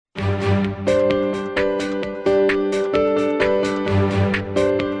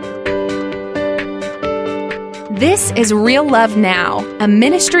This is Real Love Now, a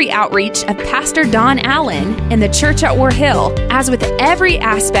ministry outreach of Pastor Don Allen in the church at War Hill. As with every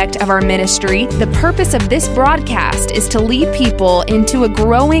aspect of our ministry, the purpose of this broadcast is to lead people into a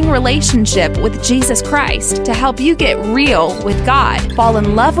growing relationship with Jesus Christ to help you get real with God, fall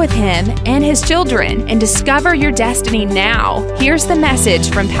in love with Him and His children, and discover your destiny now. Here's the message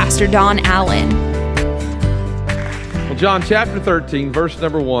from Pastor Don Allen. Well, John chapter 13, verse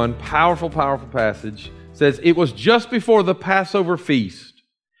number 1, powerful passage. Says, it was just before the Passover feast.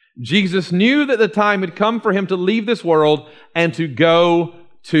 Jesus knew that the time had come for Him to leave this world and to go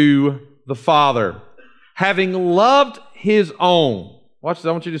to the Father. Having loved His own, watch this,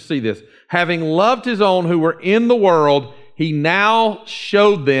 I want you to see this. Having loved His own who were in the world, He now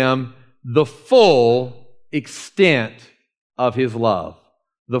showed them the full extent of His love.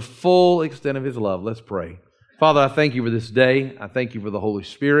 The full extent of His love. Let's pray. Father, I thank You for this day. I thank You for the Holy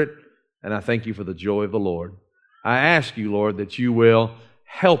Spirit. And I thank You for the joy of the Lord. I ask You, Lord, that You will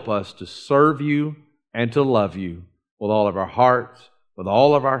help us to serve You and to love You with all of our hearts, with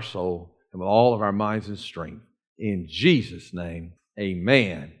all of our soul, and with all of our minds and strength. In Jesus' name,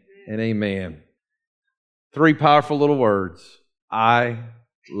 amen and amen. 3 powerful little words. I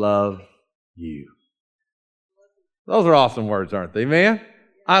love you. Those are awesome words, aren't they, man?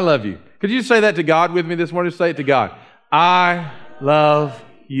 I love you. Could you say that to God with me this morning? Say it to God. I love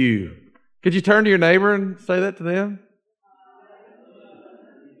you. Could you turn to your neighbor and say that to them?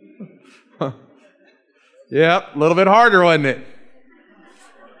 Yep, a little bit harder, wasn't it?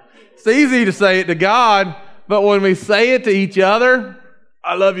 It's easy to say it to God, but when we say it to each other,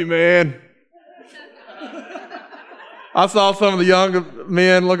 I love you, man. I saw some of the young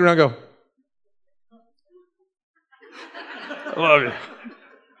men look around and go, I love you.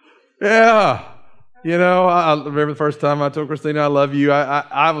 Yeah. You know, I remember the first time I told Christina, I love you.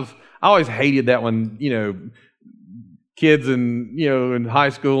 I always hated that when, kids in high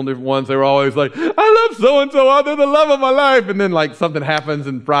school and different ones, they were always like, I love so-and-so, they're the love of my life. And then like something happens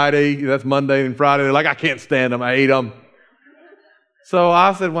and Friday, that's Monday and Friday, they're like, I can't stand them, I hate them. So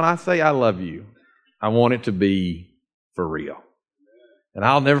I said, when I say I love you, I want it to be for real. And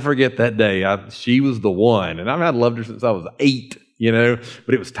I'll never forget that day. She was the one. And I've loved her since I was 8.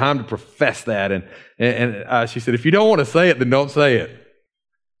 But it was time to profess that. And she said, if you don't want to say it, then don't say it.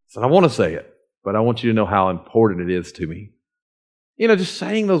 I said, I want to say it, but I want you to know how important it is to me. Just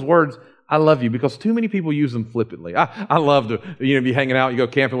saying those words, I love you, because too many people use them flippantly. I love to, be hanging out, you go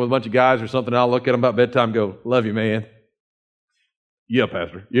camping with a bunch of guys or something, and I'll look at them about bedtime and go, love you, man. Yeah,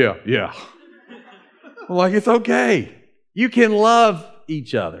 Pastor. Yeah. I'm like, it's okay. You can love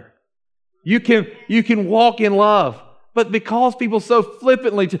each other. You can walk in love. But because people so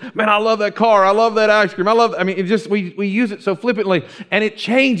flippantly, man, I love that car, I love that ice cream, we use it so flippantly, and it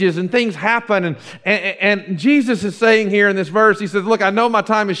changes and things happen. And Jesus is saying here in this verse, He says, look, I know my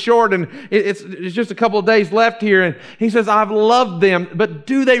time is short and it's just a couple of days left here. And He says, I've loved them, but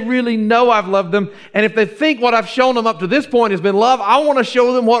do they really know I've loved them? And if they think what I've shown them up to this point has been love, I want to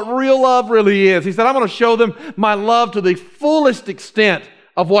show them what real love really is. He said, I'm going to show them my love to the fullest extent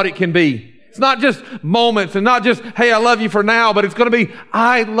of what it can be. It's not just moments and not just, hey, I love you for now, but it's going to be,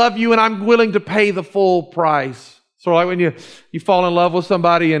 I love you and I'm willing to pay the full price. So like when you fall in love with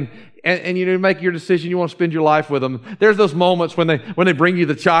somebody and you make your decision, you want to spend your life with them. There's those moments when they bring you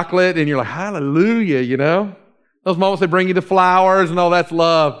the chocolate and you're like, hallelujah, Those moments they bring you the flowers and all that's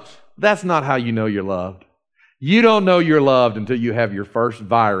love. That's not how you know you're loved. You don't know you're loved until you have your first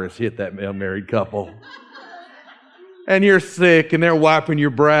virus hit that married couple. And you're sick, and they're wiping your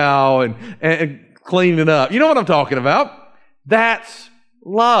brow and cleaning it up. You know what I'm talking about? That's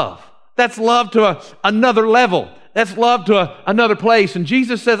love. That's love to another level. That's love to another place. And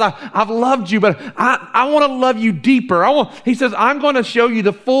Jesus says, I've loved you, but I want to love you deeper. He says, I'm going to show you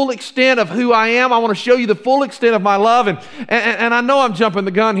the full extent of who I am. I want to show you the full extent of my love. And I know I'm jumping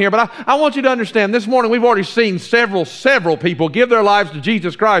the gun here, but I want you to understand, this morning we've already seen several people give their lives to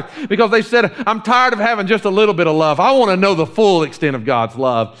Jesus Christ because they said, I'm tired of having just a little bit of love. I want to know the full extent of God's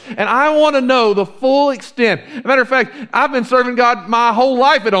love. And I want to know the full extent. As a matter of fact, I've been serving God my whole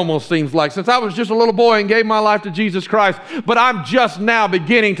life, it almost seems like, since I was just a little boy and gave my life to Jesus Christ, but I'm just now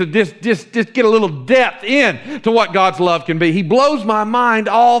beginning to just get a little depth in to what God's love can be. He blows my mind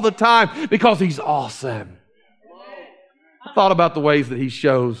all the time because He's awesome. I thought about the ways that He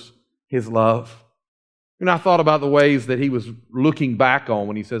shows His love. And I thought about the ways that He was looking back on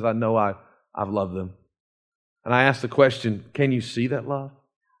when He says, I know I've loved them. And I asked the question, can you see that love?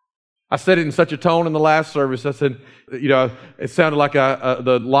 I said it in such a tone in the last service. I said, it sounded like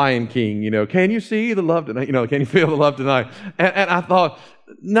the Lion King, can you see the love tonight? Can you feel the love tonight? And I thought,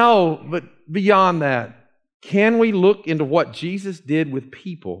 no, but beyond that, Can we look into what Jesus did with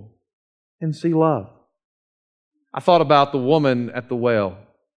people and see love? I thought about the woman at the well.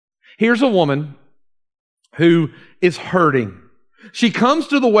 Here's a woman who is hurting. She comes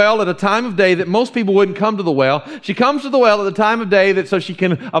to the well at a time of day that most people wouldn't come to the well. She comes to the well at the time of day that so she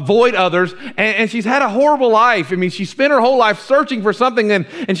can avoid others. And she's had a horrible life. I mean, she spent her whole life searching for something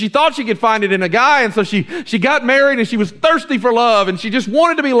and she thought she could find it in a guy. And so she got married and she was thirsty for love and she just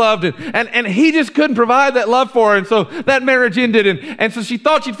wanted to be loved. And he just couldn't provide that love for her. And so that marriage ended. And so she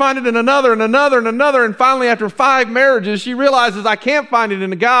thought she'd find it in another and another and another. And finally, after 5 marriages, she realizes I can't find it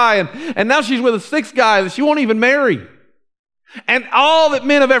in a guy. And now she's with a 6th guy that she won't even marry. And all that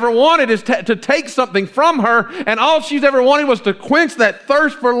men have ever wanted is to take something from her, and all she's ever wanted was to quench that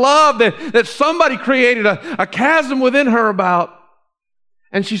thirst for love that somebody created a chasm within her about.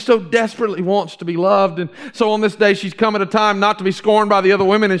 And she so desperately wants to be loved. And so on this day, she's come at a time not to be scorned by the other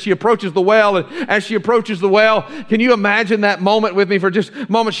women, and she approaches the well. And as she approaches the well, can you imagine that moment with me for just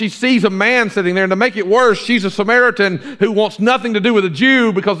a moment? She sees a man sitting there, and to make it worse, she's a Samaritan who wants nothing to do with a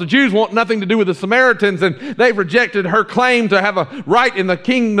Jew because the Jews want nothing to do with the Samaritans, and they've rejected her claim to have a right in the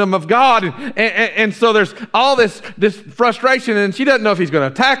kingdom of God. And so there's all this frustration, and she doesn't know if he's going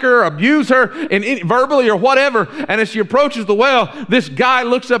to attack her, abuse her, verbally or whatever. And as she approaches the well, this guy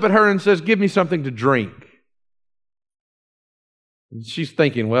looks up at her and says, "Give me something to drink." And she's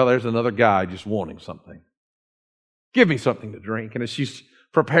thinking, well, there's another guy just wanting something. Give me something to drink. And as she's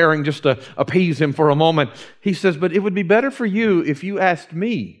preparing just to appease him for a moment, he says, but it would be better for you if you asked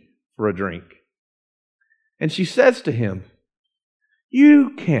me for a drink. And she says to him,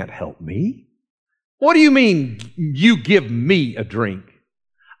 you can't help me. What do you mean you give me a drink?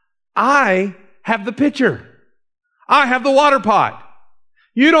 I have the pitcher. I have the water pot.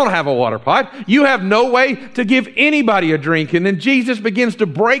 You don't have a water pot. You have no way to give anybody a drink. And then Jesus begins to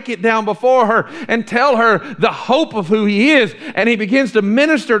break it down before her and tell her the hope of who he is. And he begins to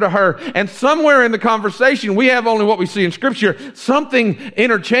minister to her. And somewhere in the conversation, we have only what we see in Scripture. Something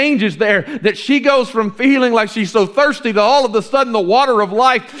interchanges there that she goes from feeling like she's so thirsty to all of a sudden the water of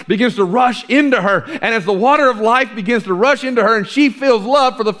life begins to rush into her. And as the water of life begins to rush into her and she feels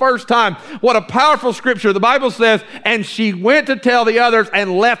love for the first time, what a powerful Scripture. The Bible says, and she went to tell the others and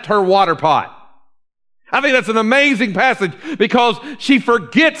left her water pot. I think that's an amazing passage because she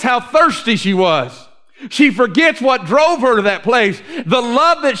forgets how thirsty she was. She forgets what drove her to that place. The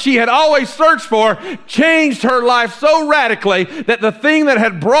love that she had always searched for changed her life so radically that the thing that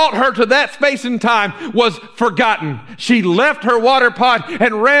had brought her to that space and time was forgotten. She left her water pot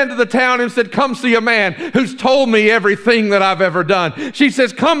and ran to the town and said, come see a man who's told me everything that I've ever done. She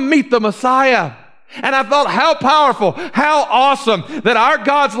says, come meet the Messiah. And I thought, how powerful, how awesome that our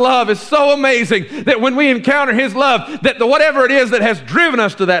God's love is so amazing that when we encounter his love, that whatever it is that has driven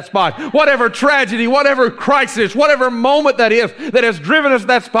us to that spot, whatever tragedy, whatever crisis, whatever moment that is that has driven us to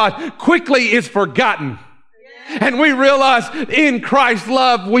that spot, quickly is forgotten. And we realize in Christ's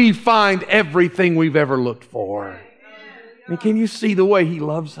love, we find everything we've ever looked for. And can you see the way he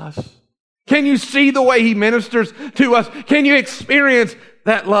loves us? Can you see the way he ministers to us? Can you experience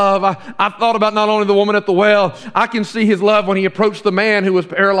that love? I thought about not only the woman at the well, I can see his love when he approached the man who was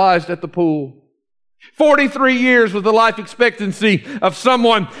paralyzed at the pool. 43 years was the life expectancy of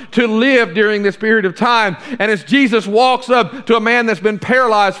someone to live during this period of time. And as Jesus walks up to a man that's been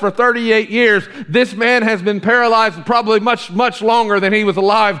paralyzed for 38 years, this man has been paralyzed probably much, much longer than he was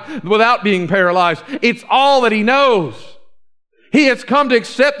alive without being paralyzed. It's all that he knows. He has come to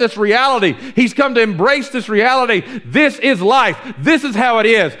accept this reality. He's come to embrace this reality. This is life. This is how it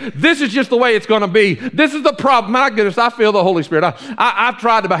is. This is just the way it's going to be. This is the problem. My goodness, I feel the Holy Spirit. I've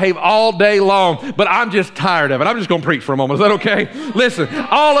tried to behave all day long, but I'm just tired of it. I'm just going to preach for a moment. Is that okay? Listen,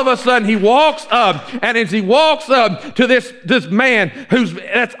 all of a sudden he walks up, and as he walks up to this man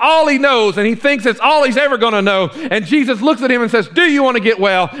that's all he knows, and he thinks it's all he's ever going to know, and Jesus looks at him and says, do you want to get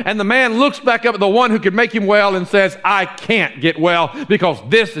well? And the man looks back up at the one who could make him well and says, I can't get well because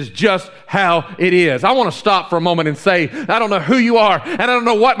this is just how it is. I want to stop for a moment and say, I don't know who you are, and I don't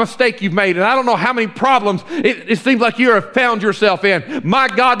know what mistake you've made, and I don't know how many problems it seems like you have found yourself in. My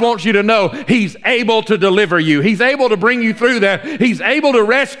God wants you to know he's able to deliver you. He's able to bring you through that. He's able to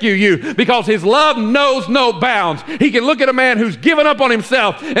rescue you because his love knows no bounds. He can look at a man who's given up on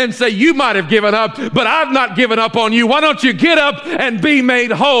himself and say, you might have given up, but I've not given up on you. Why don't you get up and be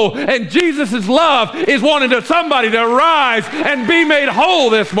made whole? And Jesus' love is wanting somebody to rise and be made whole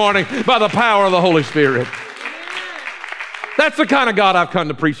this morning by the power of the Holy Spirit. That's the kind of God I've come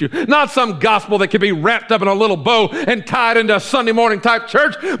to preach to you. Not some gospel that can be wrapped up in a little bow and tied into a Sunday morning type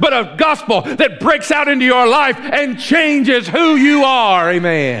church, but a gospel that breaks out into your life and changes who you are.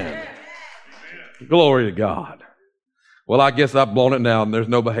 Amen. Glory to God. Well, I guess I've blown it now and there's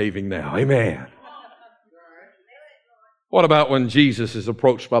no behaving now. Amen. What about when Jesus is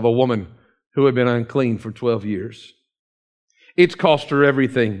approached by the woman who had been unclean for 12 years? It's cost her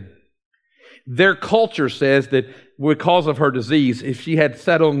everything. Their culture says that because of her disease, if she had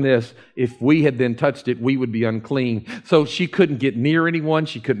sat on this, if we had then touched it, we would be unclean. So she couldn't get near anyone.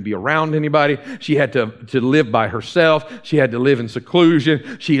 She couldn't be around anybody. She had to live by herself. She had to live in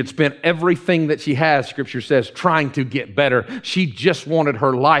seclusion. She had spent everything that she has, Scripture says, trying to get better. She just wanted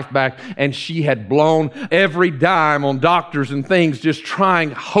her life back, and she had blown every dime on doctors and things, just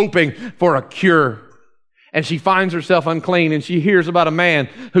trying, hoping for a cure. And she finds herself unclean, and she hears about a man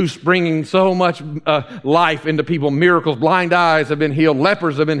who's bringing so much life into people. Miracles, blind eyes have been healed,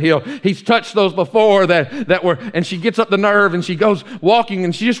 lepers have been healed. He's touched those before that were, and she gets up the nerve and she goes walking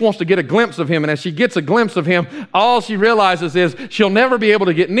and she just wants to get a glimpse of him. And as she gets a glimpse of him, all she realizes is she'll never be able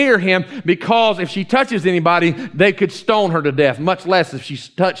to get near him, because if she touches anybody, they could stone her to death, much less if she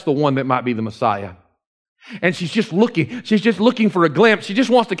touched the one that might be the Messiah. And she's just looking for a glimpse. She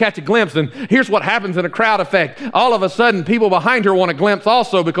just wants to catch a glimpse. And here's what happens in a crowd effect. All of a sudden, people behind her want a glimpse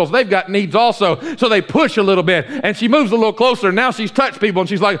also, because they've got needs also. So they push a little bit, and she moves a little closer. Now she's touched people, and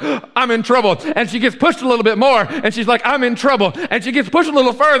she's like, I'm in trouble. And she gets pushed a little bit more, and she's like, I'm in trouble. And she gets pushed a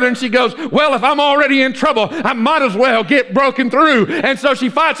little further, and she goes, well, if I'm already in trouble, I might as well get broken through. And so she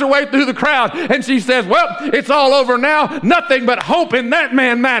fights her way through the crowd, and she says, well, it's all over now. Nothing but hope in that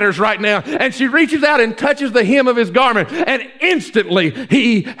man matters right now. And she reaches out and touches the hem of his garment, and instantly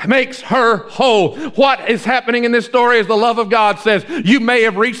he makes her whole. What is happening in this story is the love of God says, you may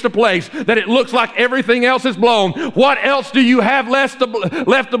have reached a place that it looks like everything else is blown. What else do you have left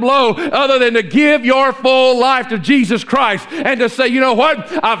to blow other than to give your full life to Jesus Christ and to say, you know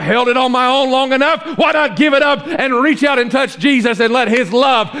what? I've held it on my own long enough. Why not give it up and reach out and touch Jesus and let his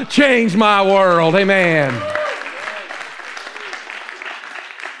love change my world? Amen.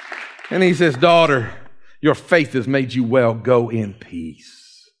 And he says, daughter, your faith has made you well. Go in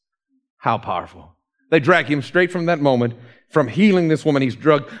peace. How powerful. They drag him straight from that moment, from healing this woman. He's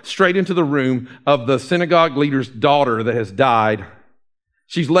drugged straight into the room of the synagogue leader's daughter that has died.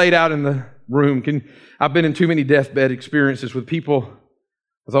 She's laid out in the room. I've been in too many deathbed experiences with people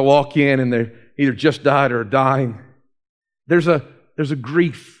as I walk in and they're either just died or are dying. There's a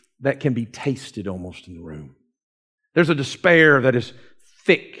grief that can be tasted almost in the room. There's a despair that is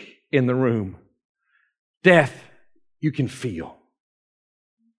thick in the room. Death, you can feel.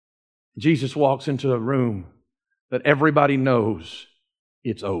 Jesus walks into a room that everybody knows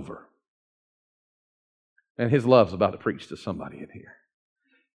it's over. And his love's about to preach to somebody in here.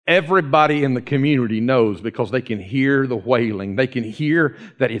 Everybody in the community knows, because they can hear the wailing. They can hear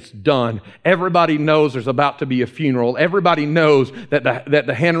that it's done. Everybody knows there's about to be a funeral. Everybody knows that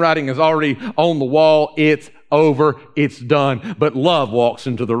the handwriting is already on the wall. It's over. It's done. But love walks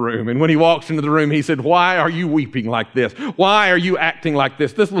into the room. And when he walks into the room, he said, why are you weeping like this? Why are you acting like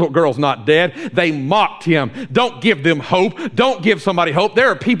this? This little girl's not dead. They mocked him. Don't give them hope. Don't give somebody hope. There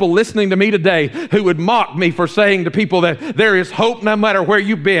are people listening to me today who would mock me for saying to people that there is hope no matter where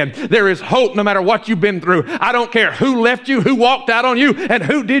you've been. There is hope no matter what you've been through. I don't care who left you, who walked out on you, and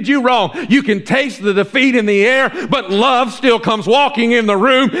who did you wrong. You can taste the defeat in the air, but love still comes walking in the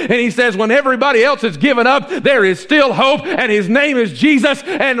room. And he says, when everybody else has given up, there is still hope, and his name is Jesus,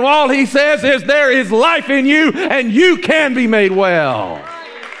 and all he says is there is life in you, and you can be made well.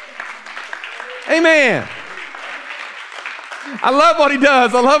 Amen. I love what he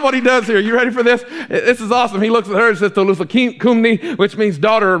does. I love what he does here. You ready for this? This is awesome. He looks at her and says, Talitha Cumi, which means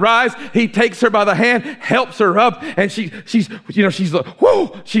daughter, arise. He takes her by the hand, helps her up, and she's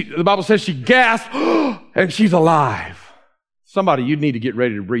the Bible says she gasped, and she's alive. Somebody, you need to get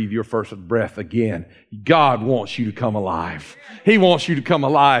ready to breathe your first breath again. God wants you to come alive. He wants you to come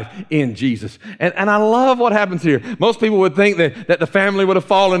alive in Jesus. And I love what happens here. Most people would think that the family would have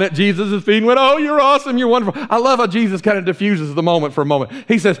fallen at Jesus' feet and went, oh, you're awesome, you're wonderful. I love how Jesus kind of diffuses the moment for a moment.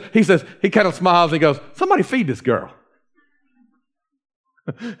 He kind of smiles and he goes, somebody feed this girl.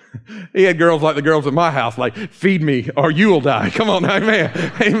 He had girls like the girls in my house, like, feed me or you will die. Come on, amen,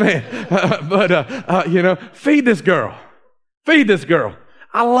 amen. Feed this girl. Feed this girl.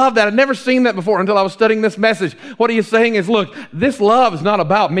 I love that. I'd never seen that before until I was studying this message. What he is saying is, look, this love is not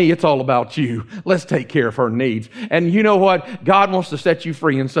about me. It's all about you. Let's take care of her needs. And you know what? God wants to set you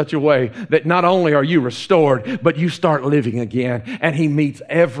free in such a way that not only are you restored, but you start living again. And he meets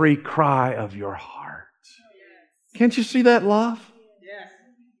every cry of your heart. Can't you see that love? Yes.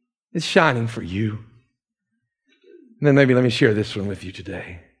 It's shining for you. And then maybe let me share this one with you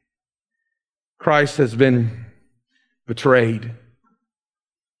today. Christ has been betrayed.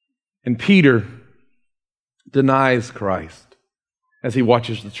 And Peter denies Christ as he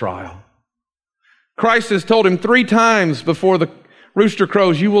watches the trial. Christ has told him 3 times before the rooster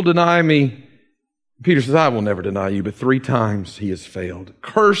crows, you will deny me. Peter says, I will never deny you, but 3 times he has failed.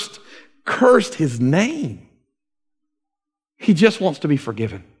 Cursed his name. He just wants to be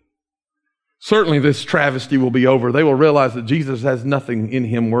forgiven. Certainly this travesty will be over. They will realize that Jesus has nothing in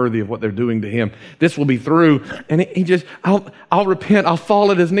him worthy of what they're doing to him. This will be through. And he just, I'll repent. I'll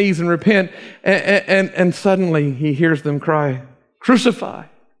fall at his knees and repent. And suddenly he hears them cry, crucify,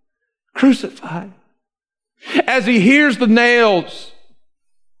 crucify. As he hears the nails,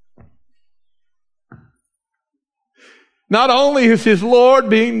 not only is his Lord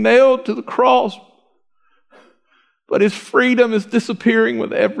being nailed to the cross, but his freedom is disappearing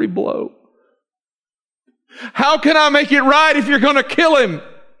with every blow. How can I make it right if you're going to kill him?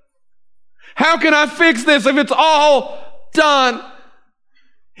 How can I fix this if it's all done?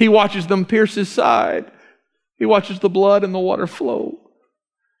 He watches them pierce his side. He watches the blood and the water flow.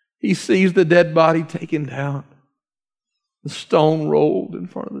 He sees the dead body taken down, the stone rolled in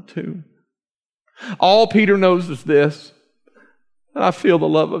front of the tomb. All Peter knows is this, and I feel the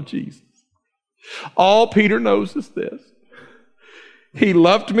love of Jesus. All Peter knows is this. He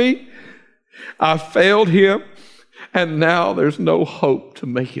loved me, I failed him, and now there's no hope to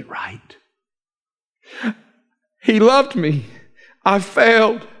make it right. He loved me, I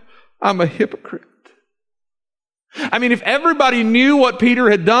failed, I'm a hypocrite. I mean, if everybody knew what Peter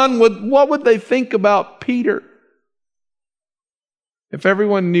had done, what would they think about Peter? If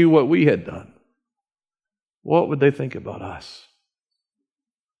everyone knew what we had done, what would they think about us?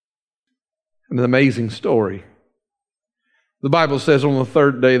 An amazing story. The Bible says on the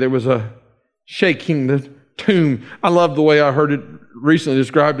 3rd day there was a shaking the tomb. I love the way I heard it recently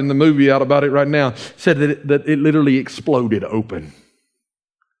described in the movie out about it right now. It said that it literally exploded open.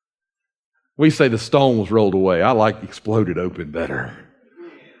 We say the stone was rolled away. I like exploded open better.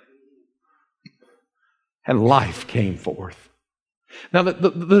 And life came forth. Now,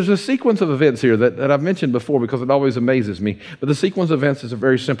 there's a sequence of events here that I've mentioned before because it always amazes me. But the sequence of events is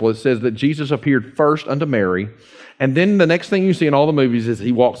very simple. It says that Jesus appeared first unto Mary, and then the next thing you see in all the movies is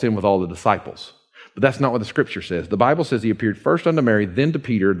he walks in with all the disciples. But that's not what the Scripture says. The Bible says he appeared first unto Mary, then to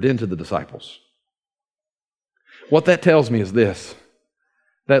Peter, then to the disciples. What that tells me is this,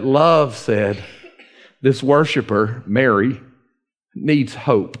 that love said, this worshiper, Mary, needs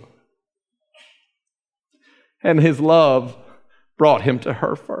hope. And his love brought him to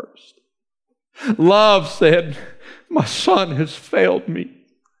her first. Love said, my son has failed me.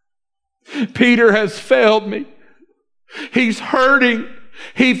 Peter has failed me. He's hurting.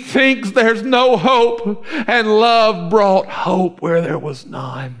 He thinks there's no hope. And love brought hope where there was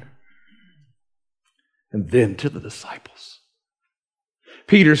none. And then to the disciples.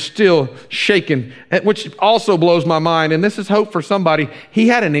 Peter's still shaken, which also blows my mind. And this is hope for somebody. He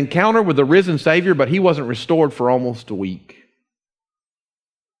had an encounter with the risen Savior, but he wasn't restored for almost a week.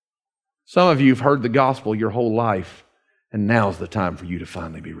 Some of you have heard the gospel your whole life, and now's the time for you to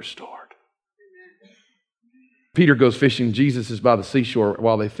finally be restored. Peter goes fishing. Jesus is by the seashore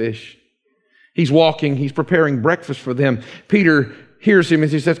while they fish. He's walking. He's preparing breakfast for them. Peter hears him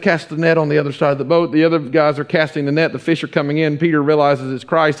as he says, cast the net on the other side of the boat. The other guys are casting the net. The fish are coming in. Peter realizes it's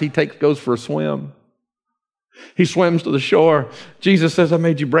Christ. He goes for a swim. He swims to the shore. Jesus says, I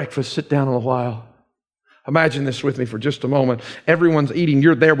made you breakfast. Sit down a while. Imagine this with me for just a moment. Everyone's eating.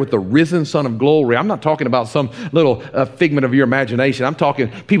 You're there with the risen Son of Glory. I'm not talking about some little figment of your imagination. I'm talking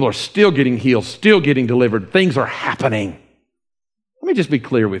people are still getting healed, still getting delivered. Things are happening. Let me just be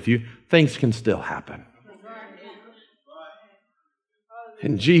clear with you. Things can still happen.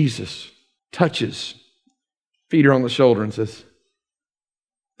 And Jesus touches Peter on the shoulder and says,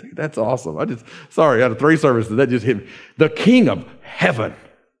 that's awesome. Out of 3 services, that just hit me. The King of Heaven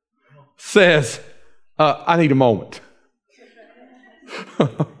says, I need a moment.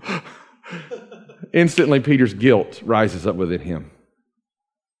 Instantly, Peter's guilt rises up within him.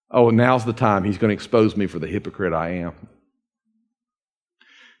 Oh, now's the time. He's going to expose me for the hypocrite I am.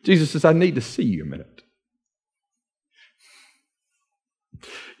 Jesus says, I need to see you a minute.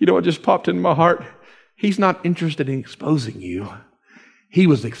 You know what just popped into my heart? He's not interested in exposing you. He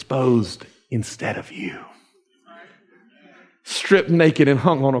was exposed instead of you. Stripped naked and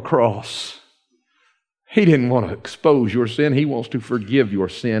hung on a cross. He didn't want to expose your sin. He wants to forgive your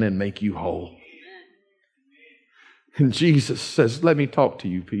sin and make you whole. And Jesus says, let me talk to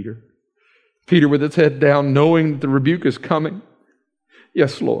you, Peter. Peter with his head down, knowing that the rebuke is coming.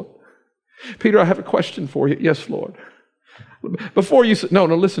 Yes, Lord. Peter, I have a question for you. Yes, Lord. Before you say, no,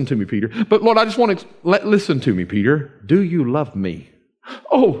 listen to me, Peter. But Lord, I just want to listen to me, Peter. Do you love me?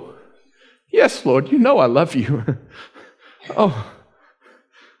 Oh, Yes, Lord, you know I love you. Oh,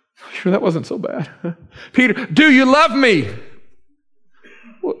 sure, that wasn't so bad. Peter, do you love me?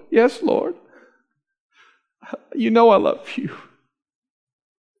 Well, yes, Lord. You know I love you.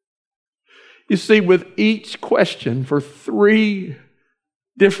 You see, with each question, for 3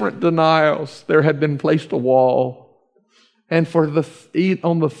 different denials, there had been placed a wall. And on the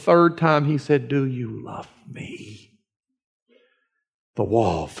 3rd time, he said, do you love me? The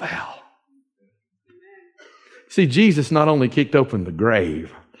wall fell. See, Jesus not only kicked open the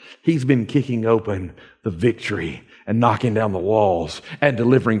grave, he's been kicking open the victory and knocking down the walls and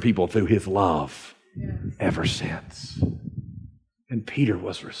delivering people through his love ever since. And Peter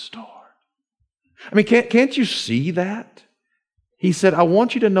was restored. I mean, can't you see that? He said, I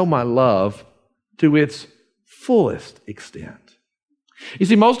want you to know my love to its fullest extent. You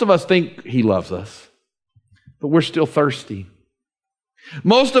see, most of us think he loves us, but we're still thirsty.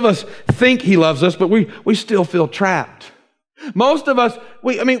 Most of us think he loves us, but we still feel trapped. Most of us,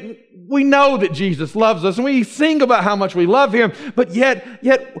 we know that Jesus loves us, and we sing about how much we love him, but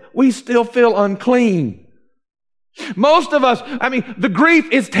yet we still feel unclean. Most of us, the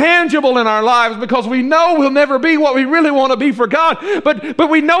grief is tangible in our lives because we know we'll never be what we really want to be for God, but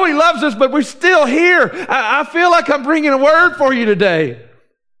we know he loves us, but we're still here. I feel like I'm bringing a word for you today.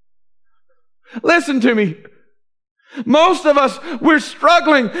 Listen to me. Most of us, we're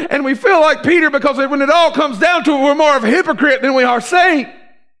struggling and we feel like Peter because when it all comes down to it, we're more of a hypocrite than we are saint.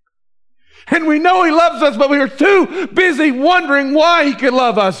 And we know he loves us, but we are too busy wondering why he could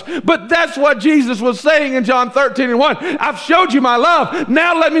love us. But that's what Jesus was saying in John 13:1. I've showed you my love.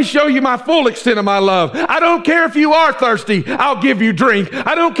 Now let me show you my full extent of my love. I don't care if you are thirsty. I'll give you drink.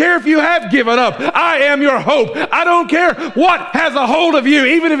 I don't care if you have given up. I am your hope. I don't care what has a hold of you.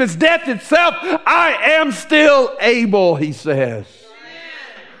 Even if it's death itself, I am still able, he says.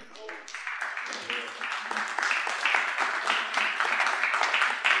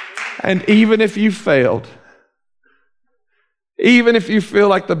 And even if you failed, even if you feel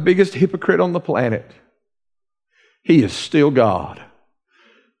like the biggest hypocrite on the planet, he is still God.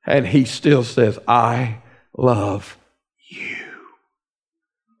 And he still says, I love you.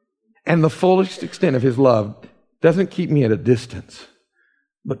 And the fullest extent of his love doesn't keep me at a distance,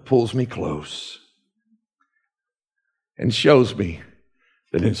 but pulls me close and shows me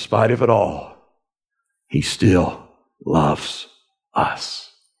that in spite of it all, he still loves us.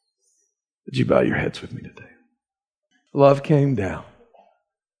 Would you bow your heads with me today? Love came down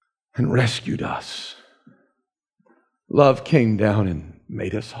and rescued us. Love came down and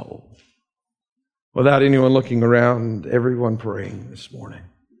made us whole. Without anyone looking around, everyone praying this morning,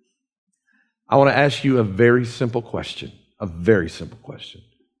 I want to ask you a very simple question. A very simple question.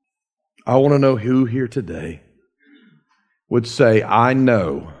 I want to know who here today would say, I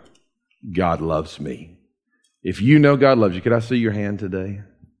know God loves me. If you know God loves you, could I see your hand today?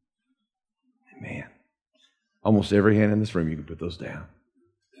 Man, almost every hand in this room, you can put those down.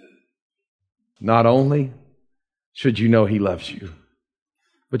 Not only should you know he loves you,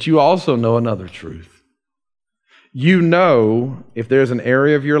 but you also know another truth. You know if there's an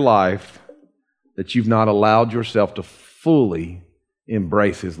area of your life that you've not allowed yourself to fully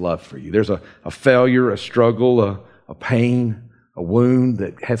embrace his love for you. There's a failure, a struggle, a pain, a wound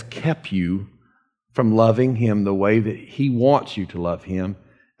that has kept you from loving him the way that he wants you to love him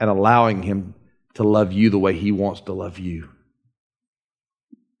and allowing him to love you the way he wants to love you.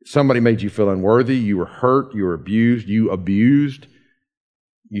 Somebody made you feel unworthy, you were hurt, you were abused,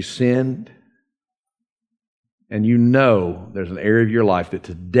 you sinned, and you know there's an area of your life that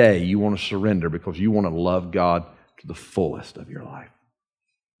today you want to surrender because you want to love God to the fullest of your life.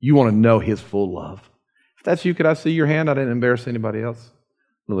 You want to know his full love. If that's you, could I see your hand? I didn't embarrass anybody else.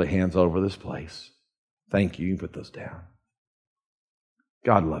 Little hands all over this place. Thank you. You can put those down.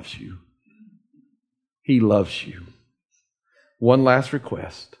 God loves you. He loves you. One last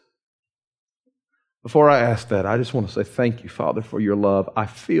request. Before I ask that, I just want to say thank you, Father, for your love. I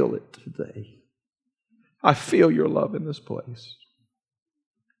feel it today. I feel your love in this place.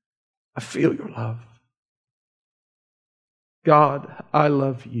 I feel your love. God, I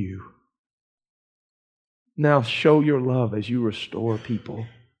love you. Now show your love as you restore people,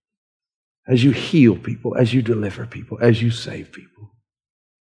 as you heal people, as you deliver people, as you save people.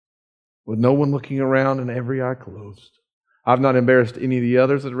 With no one looking around and every eye closed. I've not embarrassed any of the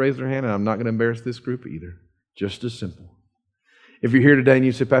others that raised their hand, and I'm not going to embarrass this group either. Just as simple. If you're here today and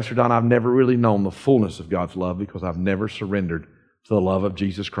you say, Pastor Don, I've never really known the fullness of God's love because I've never surrendered to the love of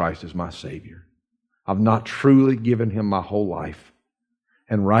Jesus Christ as my Savior. I've not truly given him my whole life.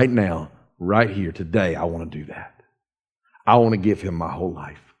 And right now, right here, today, I want to do that. I want to give him my whole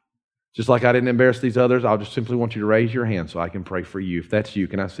life. Just like I didn't embarrass these others, I'll just simply want you to raise your hand so I can pray for you. If that's you,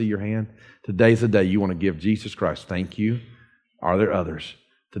 can I see your hand? Today's the day you want to give Jesus Christ. Thank you. Are there others?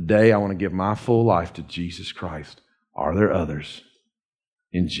 Today I want to give my full life to Jesus Christ. Are there others?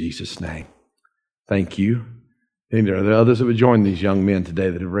 In Jesus' name. Thank you. And are there others that would join these young men today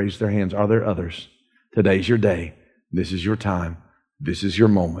that have raised their hands? Are there others? Today's your day. This is your time. This is your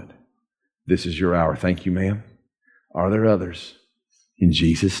moment. This is your hour. Thank you, ma'am. Are there others? In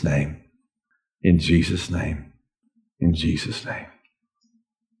Jesus' name. In Jesus' name. In Jesus' name.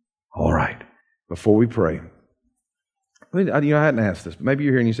 All right. Before we pray, I hadn't asked this. Maybe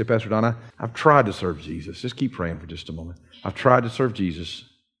you're here and you say, Pastor Don, I've tried to serve Jesus. Just keep praying for just a moment. I've tried to serve Jesus.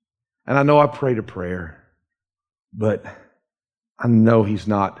 And I know I prayed a prayer, but I know He's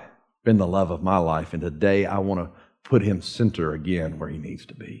not been the love of my life. And today I want to put Him center again where He needs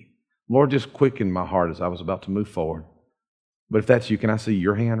to be. Lord, just quicken my heart as I was about to move forward. But if that's you, can I see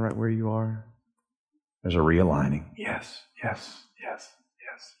your hand right where you are? There's a realigning. Yes, yes, yes,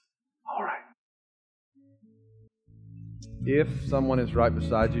 yes. All right. If someone is right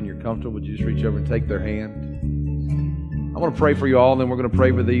beside you and you're comfortable, would you just reach over and take their hand? I want to pray for you all, and then we're going to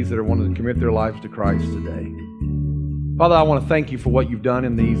pray for these that are wanting to commit their lives to Christ today. Father, I want to thank you for what you've done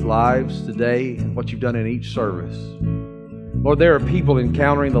in these lives today and what you've done in each service. Lord, there are people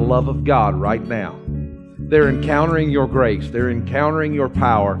encountering the love of God right now. They're encountering your grace. They're encountering your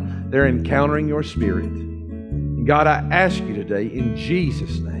power. They're encountering your Spirit. And God, I ask you today in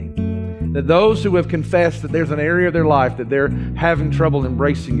Jesus' name that those who have confessed that there's an area of their life that they're having trouble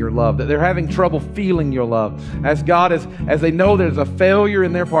embracing your love, that they're having trouble feeling your love, as God, as they know there's a failure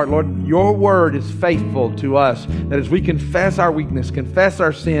in their part, Lord, your word is faithful to us, that as we confess our weakness, confess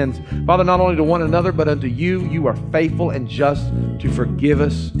our sins, Father, not only to one another, but unto you, you are faithful and just to forgive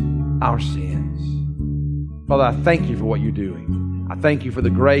us our sins. Father, I thank you for what you're doing. I thank you for the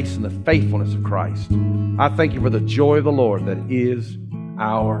grace and the faithfulness of Christ. I thank you for the joy of the Lord that is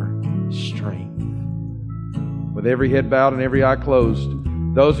our strength. With every head bowed and every eye closed,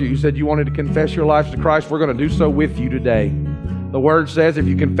 those of you who said you wanted to confess your lives to Christ, we're going to do so with you today. The Word says if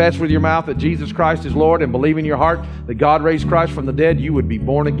you confess with your mouth that Jesus Christ is Lord and believe in your heart that God raised Christ from the dead, you would be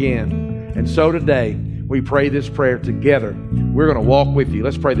born again. And so today, we pray this prayer together. We're going to walk with you.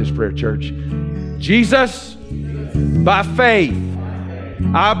 Let's pray this prayer, church. Jesus, by faith,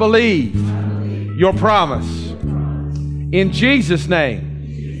 I believe your promise. In Jesus'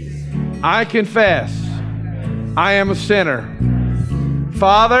 name, I confess I am a sinner.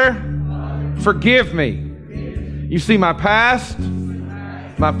 Father, forgive me. You see my past,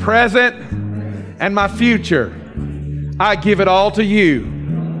 my present, and my future. I give it all to you.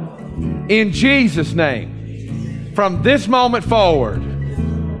 In Jesus' name, from this moment forward,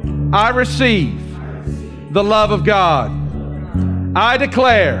 I receive the love of God. I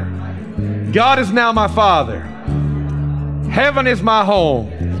declare God is now my Father. Heaven is my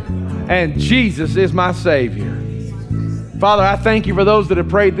home. And Jesus is my Savior. Father, I thank you for those that have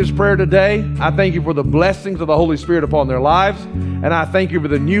prayed this prayer today. I thank you for the blessings of the Holy Spirit upon their lives. And I thank you for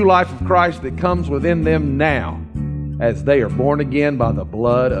the new life of Christ that comes within them now as they are born again by the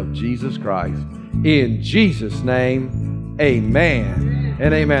blood of Jesus Christ. In Jesus' name, amen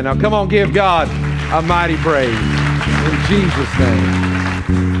and amen. Now come on, give God a mighty praise. In Jesus' name.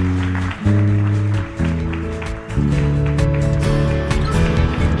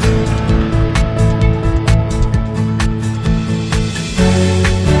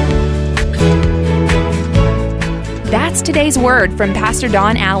 That's today's word from Pastor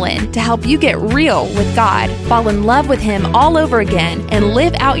Don Allen to help you get real with God, fall in love with Him all over again, and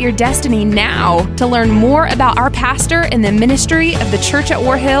live out your destiny now. To learn more about our pastor and the ministry of the church at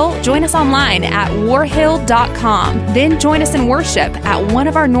War Hill, join us online at warhill.com. Then join us in worship at one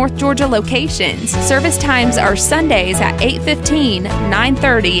of our North Georgia locations. Service times are Sundays at 8:15,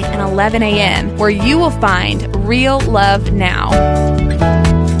 9:30, and 11 a.m., where you will find real love now.